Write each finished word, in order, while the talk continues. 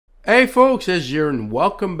Hey folks, it's Jaren.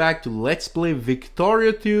 Welcome back to Let's Play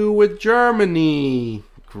Victoria 2 with Germany.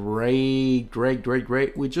 Great.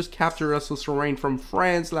 We just captured Alsace-Lorraine from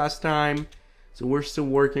France last time. So we're still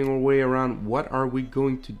working our way around. What are we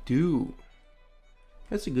going to do?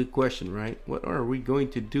 That's a good question, right? What are we going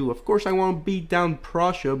to do? Of course I want to beat down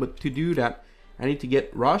Prussia, but to do that I need to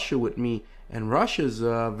get Russia with me. And Russia's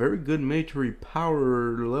a very good military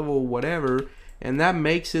power level, whatever. And that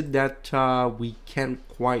makes it that we can't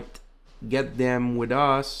quite get them with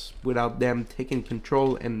us without them taking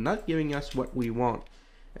control and not giving us what we want.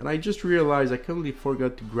 And I just realized I completely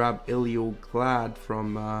forgot to grab illegal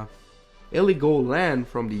land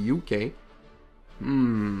from the UK.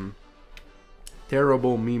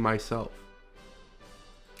 Terrible me myself.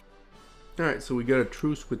 Alright, so we got a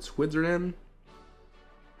truce with Switzerland.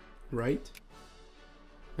 Right?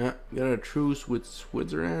 Yeah, got a truce with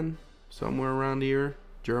Switzerland. Somewhere around here,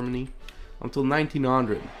 Germany, until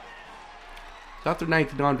 1900. So after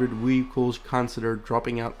 1900, we could consider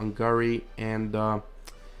dropping out Hungary and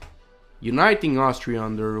uniting Austria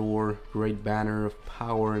under our great banner of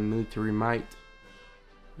power and military might.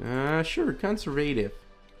 Sure, conservative.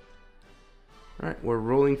 Alright, we're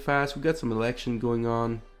rolling fast. We got some election going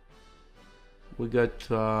on. We got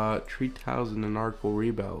 3,000 anarcho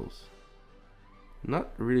rebels. Not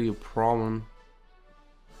really a problem.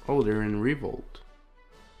 Oh, they're in revolt.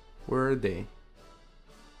 Where are they?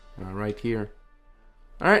 Right here.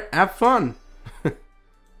 Alright, have fun! I'm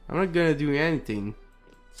not gonna do anything.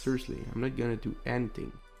 Seriously, I'm not gonna do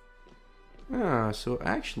anything. So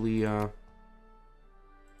actually, the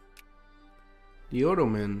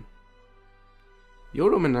Ottoman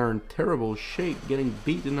are in terrible shape, getting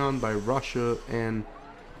beaten on by Russia and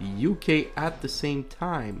the UK at the same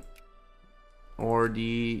time. Or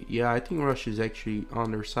yeah, I think Russia's actually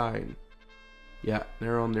on their side. Yeah,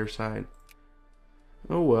 they're on their side.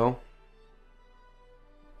 Oh well.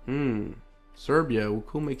 Serbia, we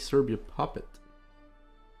could make Serbia puppet.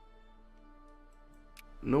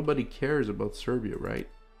 Nobody cares about Serbia, right?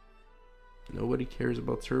 Nobody cares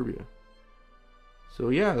about Serbia. So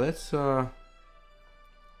yeah, let's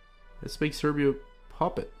make Serbia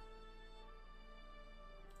puppet.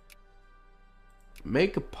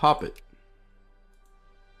 Make a puppet.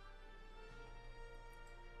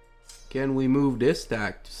 Can we move this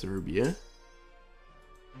stack to Serbia?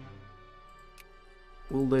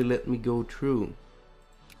 Will they let me go through?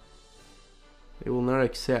 They will not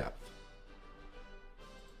accept.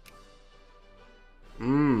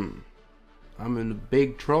 I'm in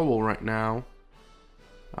big trouble right now.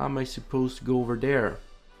 How am I supposed to go over there?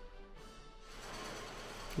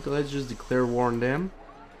 Okay, let's just declare war on them.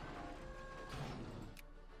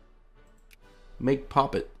 Make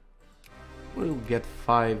puppet. We'll get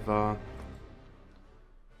 5, how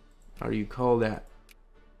do you call that?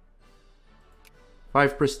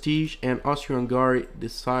 5 prestige, and Austria-Hungary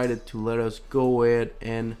decided to let us go ahead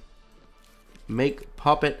and make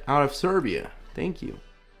puppet out of Serbia. Thank you.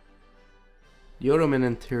 The Ottoman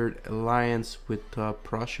entered alliance with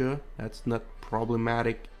Prussia. That's not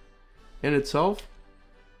problematic in itself.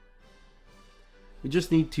 We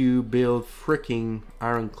just need to build freaking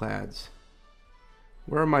ironclads.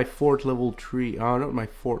 Where are my fort level 3? Oh, not my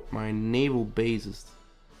fort, my naval bases.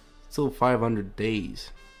 Still 500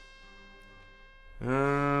 days.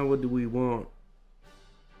 What do we want?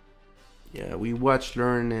 Yeah, we watch,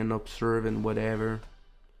 learn, and observe and whatever.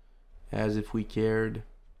 As if we cared.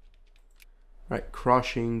 Right,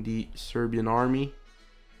 crushing the Serbian army.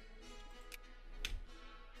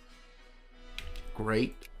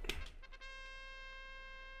 Great.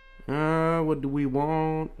 What do we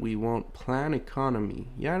want? We want plan economy.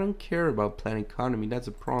 Yeah, I don't care about plan economy. That's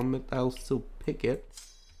a problem, but I'll still pick it.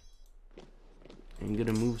 I'm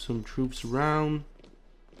gonna move some troops around.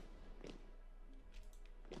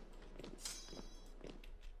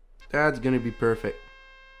 That's gonna be perfect.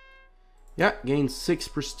 Yeah, gained 6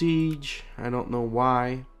 prestige. I don't know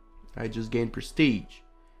why. I just gained prestige.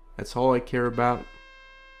 That's all I care about.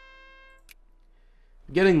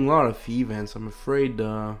 Getting a lot of events. I'm afraid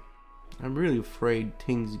I'm really afraid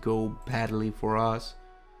things go badly for us.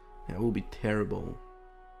 That will be terrible.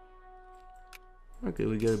 Okay,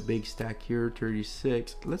 we got a big stack here,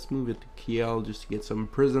 36. Let's move it to Kiel just to get some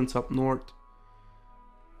presence up north.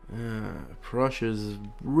 Prussia is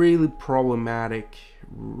really problematic.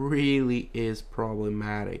 Really is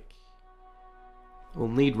problematic. We'll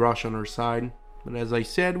need Russia on our side. But as I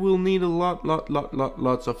said, we'll need a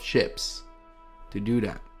lots of ships to do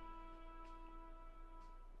that.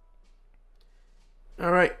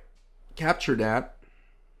 Alright, capture that.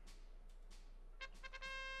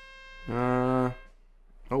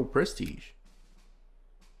 Oh, prestige.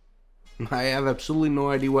 I have absolutely no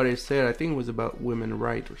idea what I said. I think it was about women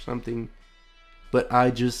right or something. But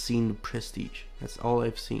I just seen the prestige. That's all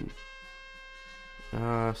I've seen.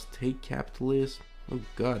 State capitalist. Oh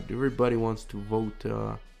god, everybody wants to vote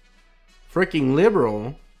freaking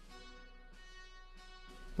liberal.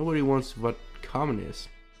 Nobody wants to vote communist.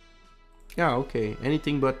 Yeah, okay.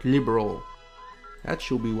 Anything but liberal. That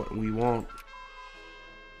should be what we want.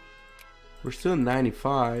 We're still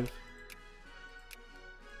 95.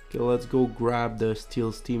 Okay, let's go grab the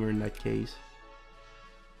steel steamer in that case.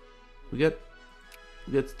 We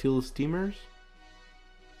got steel steamers.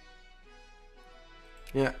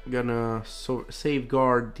 Yeah, gonna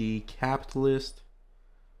safeguard the capitalist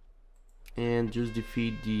and just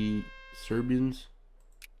defeat the Serbians.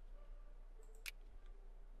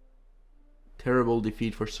 Terrible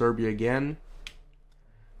defeat for Serbia again.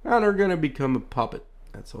 And they're gonna become a puppet.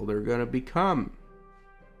 That's all they're gonna become.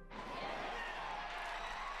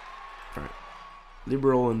 Alright.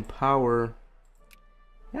 Liberal in power.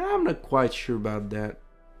 Yeah, I'm not quite sure about that.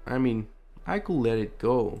 I mean, I could let it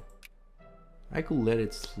go. I could let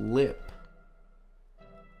it slip.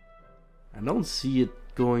 I don't see it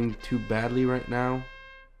going too badly right now.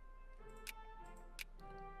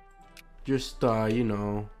 Just, you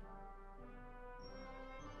know.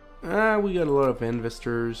 We got a lot of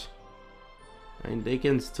investors. I mean, they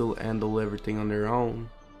can still handle everything on their own.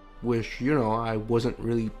 Which, you know, I wasn't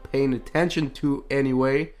really paying attention to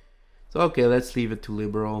anyway. So, okay, let's leave it to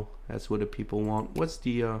liberal. That's what the people want. What's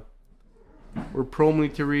the, we're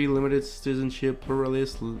pro-military, limited citizenship,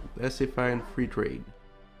 pluralist, laissez-faire, and free trade.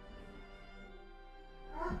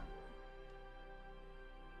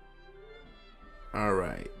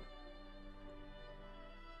 Alright.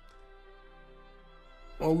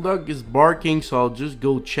 Well, Doug is barking, so I'll just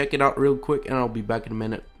go check it out real quick and I'll be back in a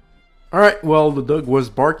minute. Alright, well, the dog was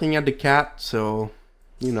barking at the cat, so,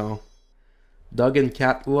 you know, dog and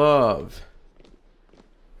cat love.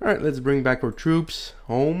 Alright, let's bring back our troops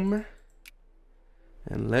home.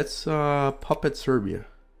 And let's puppet Serbia.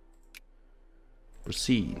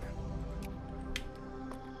 Proceed.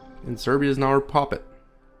 And Serbia is now our puppet.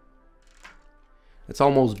 It's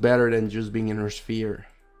almost better than just being in our sphere.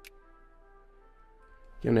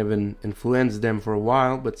 Can even influence them for a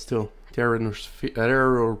while, but still, they're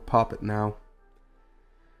our puppet now.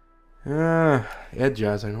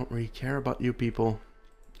 Edjas, I don't really care about you people.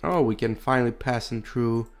 Oh, we can finally pass in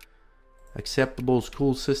through acceptable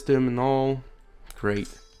school system and all. Great.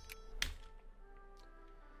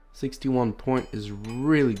 61 point is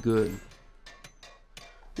really good.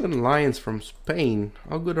 An alliance from Spain.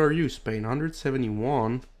 How good are you, Spain?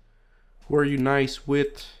 171. Who are you nice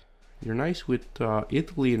with? You're nice with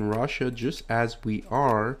Italy and Russia, just as we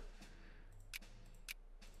are.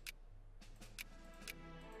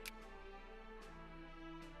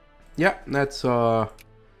 Yeah, that's an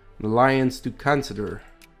alliance to consider.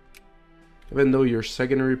 Even though you're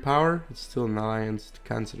secondary power, it's still an alliance to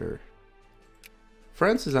consider.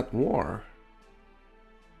 France is at war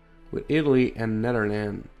with Italy and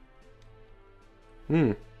Netherlands.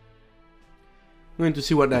 I'm going to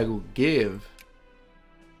see what that will give.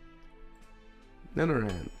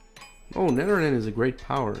 Netherlands. Oh, Netherlands is a great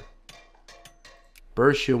power.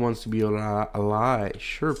 Prussia wants to be ally.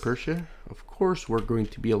 Sure, Prussia. Of course we're going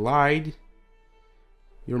to be allied.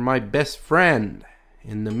 You're my best friend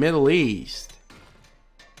in the Middle East.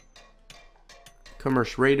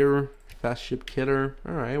 Commerce Raider. Fast Ship Killer.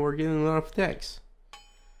 Alright, we're getting a lot of techs.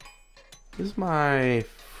 This is my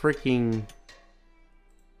freaking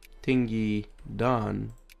thingy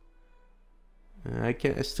done. I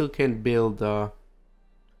still can't build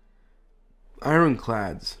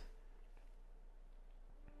ironclads.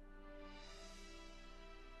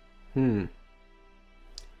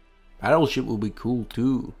 Battleship will be cool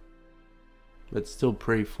too, but still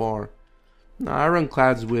pretty far. No,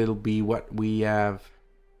 ironclads will be what we have.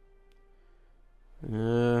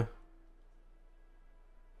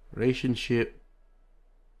 Ration ship.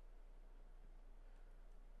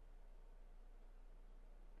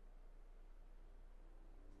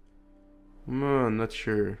 I'm not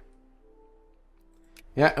sure.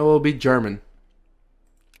 Yeah, it will be German.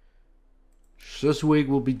 Schleswig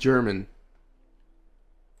will be German.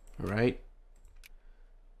 Alright.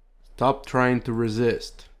 Stop trying to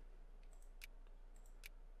resist.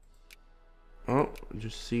 Oh,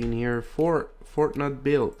 just seeing here. Fort not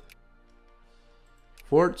built.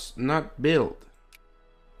 Forts not built.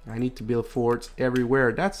 I need to build forts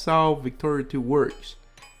everywhere. That's how Victoria 2 works.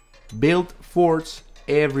 Build forts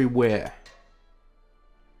everywhere.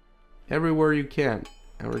 Everywhere you can.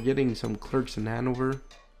 And we're getting some clerks in Hanover.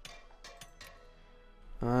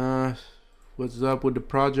 What's up with the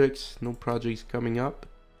projects? No projects coming up.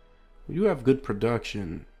 We do have good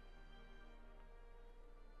production.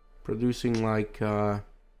 Producing like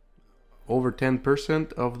over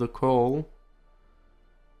 10% of the coal.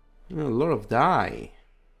 A lot of dye.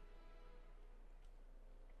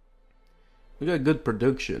 We got good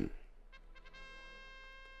production.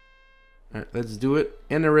 Alright, let's do it.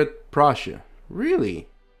 Enter it, Prussia. Really?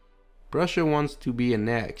 Prussia wants to be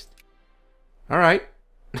annexed. Alright.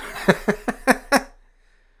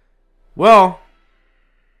 Well,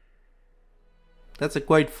 that's a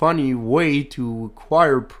quite funny way to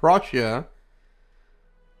acquire Prussia.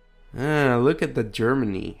 Look at the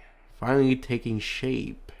Germany. Finally taking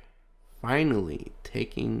shape. Finally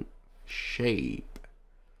taking shape.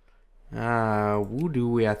 Who do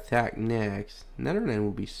we attack next? Netherlands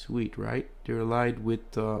will be sweet, right? They're allied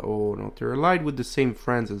with, oh no, they're allied with the same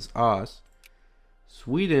friends as us.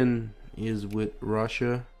 Sweden is with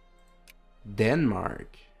Russia.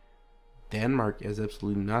 Denmark has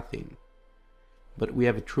absolutely nothing. But we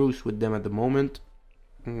have a truce with them at the moment.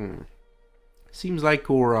 Seems like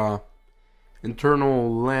our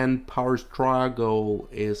internal land power struggle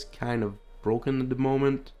is kind of broken at the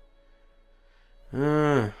moment.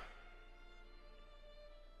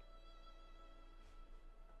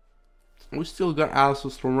 We still got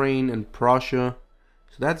Alsace-Lorraine and Prussia,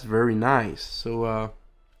 so that's very nice. So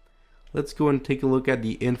let's go and take a look at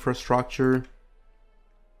the infrastructure.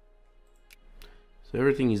 So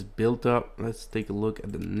everything is built up. Let's take a look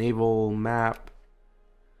at the naval map.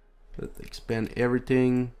 Let's expand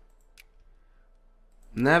everything.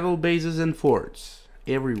 Naval bases and forts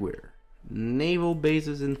everywhere. Naval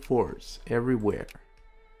bases and forts everywhere.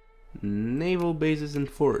 Naval bases and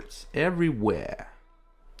forts everywhere.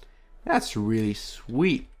 That's really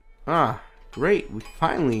sweet. Great. We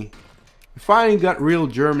finally got real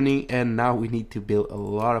Germany, and now we need to build a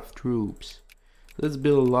lot of troops. Let's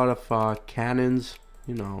build a lot of cannons.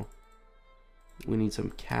 You know, we need some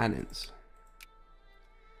cannons.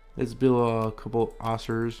 Let's build a couple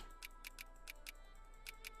hossers.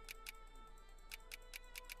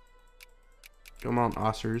 Come on,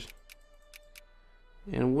 hossers.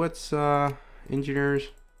 And what's engineers?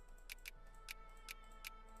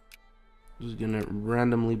 Just gonna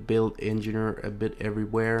randomly build engineer a bit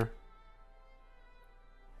everywhere.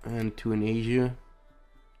 And two in Asia.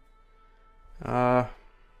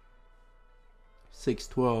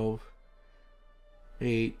 612,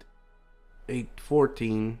 8,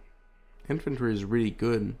 814. Infantry is really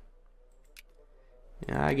good.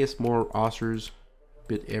 Yeah, I guess more hossers, a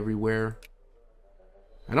bit everywhere.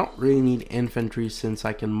 I don't really need infantry since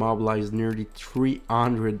I can mobilize nearly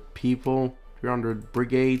 300 people, 300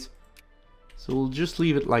 brigades. So we'll just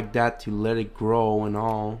leave it like that to let it grow and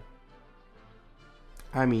all.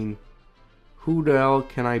 I mean, who the hell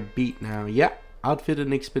can I beat now? Yeah, outfit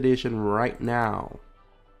an expedition right now.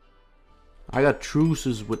 I got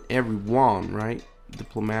truces with everyone, right?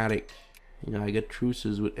 Diplomatic. You know, I got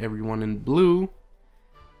truces with everyone in blue.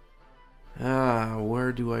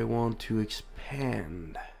 Where do I want to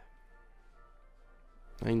expand?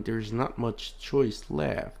 I think there's not much choice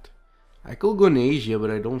left. I could go in Asia,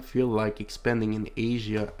 but I don't feel like expanding in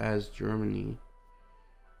Asia as Germany.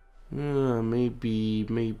 Maybe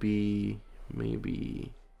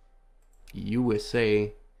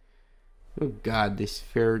USA. Oh God, they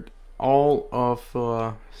spared all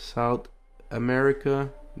of South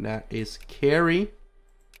America. That is scary.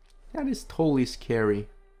 That is totally scary.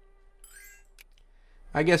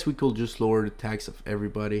 I guess we could just lower the tax of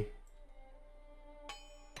everybody.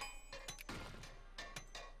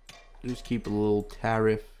 Just keep a little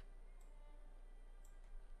tariff.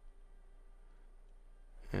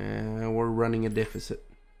 And we're running a deficit.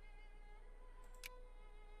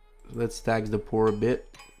 Let's tax the poor a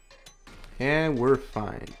bit. And we're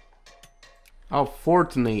fine. How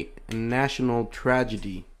fortunate a national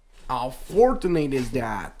tragedy. How fortunate is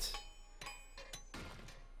that?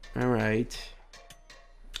 Alright.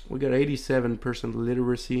 We got 87%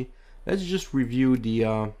 literacy. Let's just review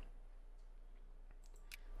the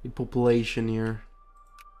population here.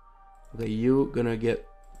 Okay, you gonna get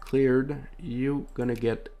cleared. You gonna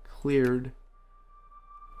get cleared.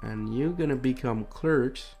 And you gonna become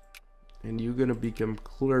clerks. And you gonna become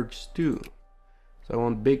clerks too. So I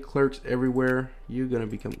want big clerks everywhere. You gonna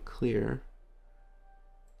become clear.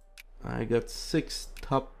 I got 6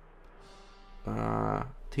 top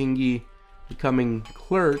thingy becoming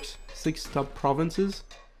clerks. 6 top provinces.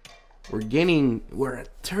 We're at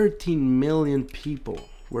 13 million people.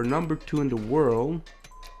 We're number 2 in the world.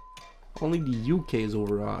 Only the UK is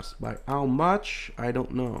over us. By how much? I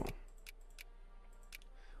don't know.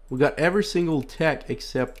 We got every single tech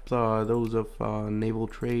except those of naval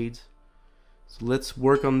trades. So let's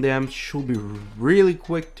work on them. Should be really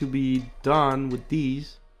quick to be done with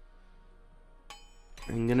these.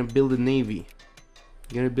 I'm gonna build a navy.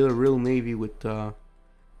 I'm gonna build a real navy with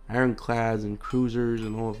ironclads and cruisers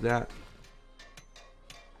and all of that.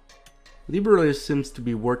 Liberalism seems to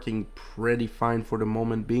be working pretty fine for the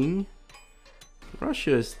moment being.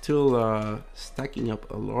 Russia is still stacking up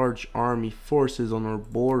a large army forces on our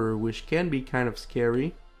border, which can be kind of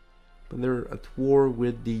scary. But they're at war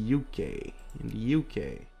with the UK. In the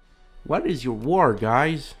UK. What is your war,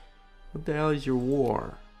 guys? What the hell is your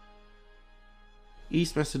war?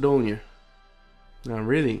 East Macedonia. No,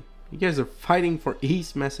 really? You guys are fighting for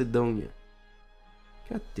East Macedonia.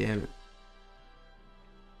 God damn it.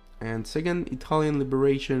 And second, Italian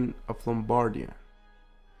liberation of Lombardia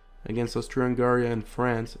against Austria-Hungary and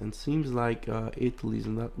France, and seems like Italy's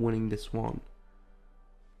not winning this one.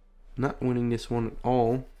 Not winning this one at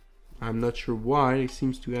all. I'm not sure why. It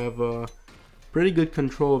seems to have pretty good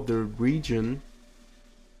control of the region.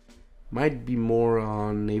 Might be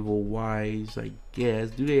more naval wise, I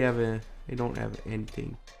guess. Do they have a... They don't have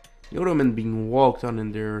anything. The Ottoman being walked on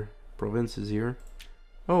in their provinces here.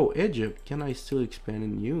 Oh, Egypt. Can I still expand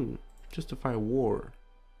in you? Justify war.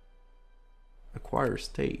 Acquire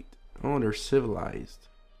state. Oh, they're civilized.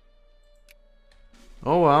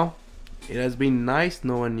 Oh well. It has been nice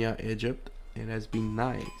knowing ya, Egypt. It has been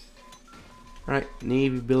nice. Alright,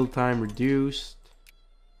 navy build time reduced.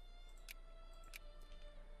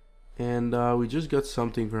 And we just got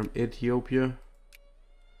something from Ethiopia.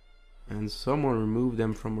 And someone removed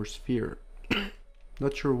them from our sphere.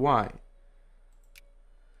 Not sure why.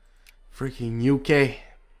 Freaking UK.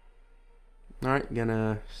 Alright,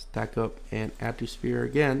 gonna stack up and add to sphere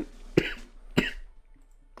again.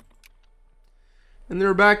 And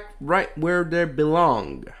they're back right where they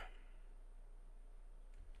belong.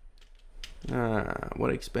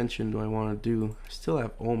 What expansion do I want to do? I still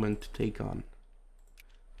have Oman to take on.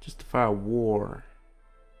 Justify a war.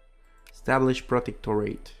 Establish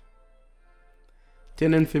protectorate.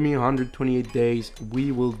 10 infamy, 128 days.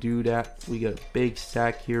 We will do that. We got a big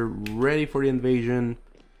stack here ready for the invasion.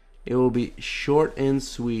 It will be short and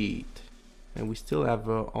sweet. And we still have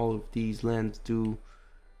all of these lands to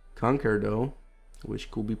conquer though, which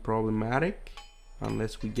could be problematic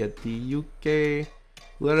unless we get the UK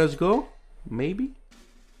let us go. Maybe.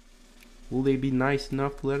 Will they be nice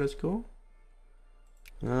enough to let us go?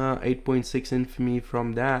 8.6 infamy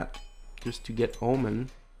from that, just to get Oman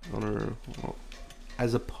on our,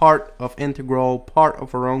 as a part of integral part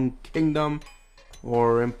of our own kingdom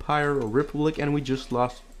or empire or republic, and we just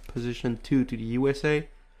lost position 2 to the USA.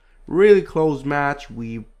 Really close match.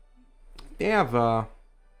 They have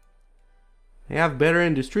better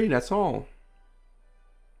industry, that's all.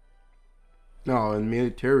 No, and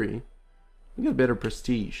military, we got better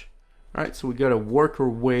prestige. Alright, so we gotta work our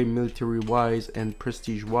way military wise and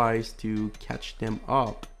prestige wise to catch them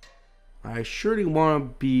up. I surely want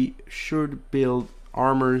to be sure to build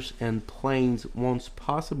armors and planes once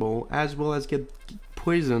possible, as well as get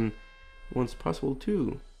poison once possible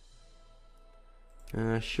too.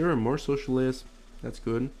 Sure, more socialism, that's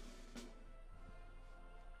good.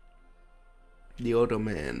 The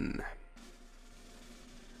Ottoman.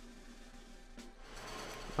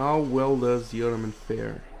 How well does the Ottoman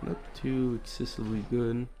fare? Not too excessively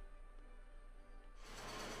good.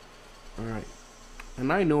 Alright.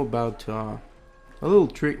 And I know about a little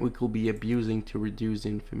trick we could be abusing to reduce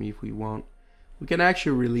infamy if we want. We can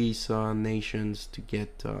actually release nations to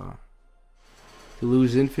get to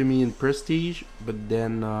lose infamy and prestige, but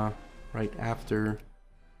then right after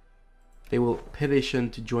they will petition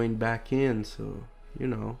to join back in, so you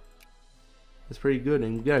know. That's pretty good.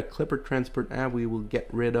 And we got a clipper transport and we will get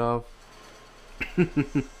rid of.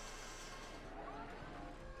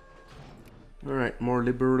 Alright, more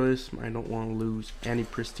liberalism. I don't want to lose any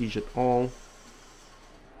prestige at all.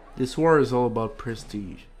 This war is all about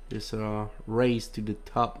prestige. This race to the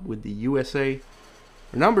top with the USA.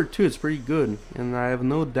 Number 2 is pretty good, and I have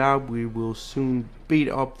no doubt we will soon beat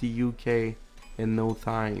up the UK in no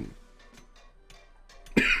time.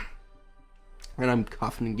 And I'm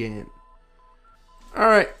coughing again.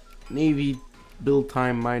 Alright, Navy build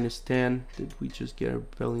time -10. Did we just get a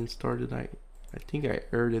rebellion started? I think I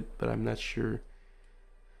heard it, but I'm not sure.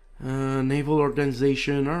 Naval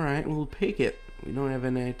organization. Alright, we'll pick it. We don't have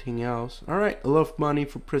anything else. Alright, a lot of money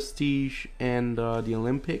for prestige and the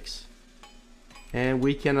Olympics. And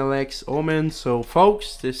we can elect Oman. So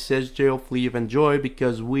folks, this is StrategyJoe. Hopefully you've enjoyed,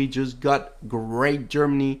 because we just got great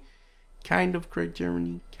Germany. Kind of great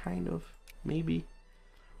Germany. Kind of. Maybe.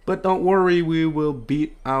 But don't worry, we will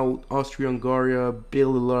beat out Austria-Hungary,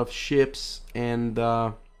 build a lot of ships, and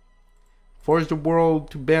force the world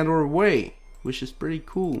to bend our way, which is pretty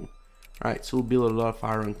cool. Alright, so we'll build a lot of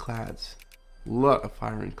ironclads. We'll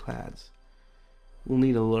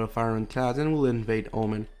need a lot of ironclads, and we'll invade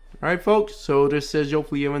Oman. Alright folks, so this is,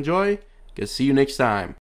 hopefully you enjoy. Guess see you next time.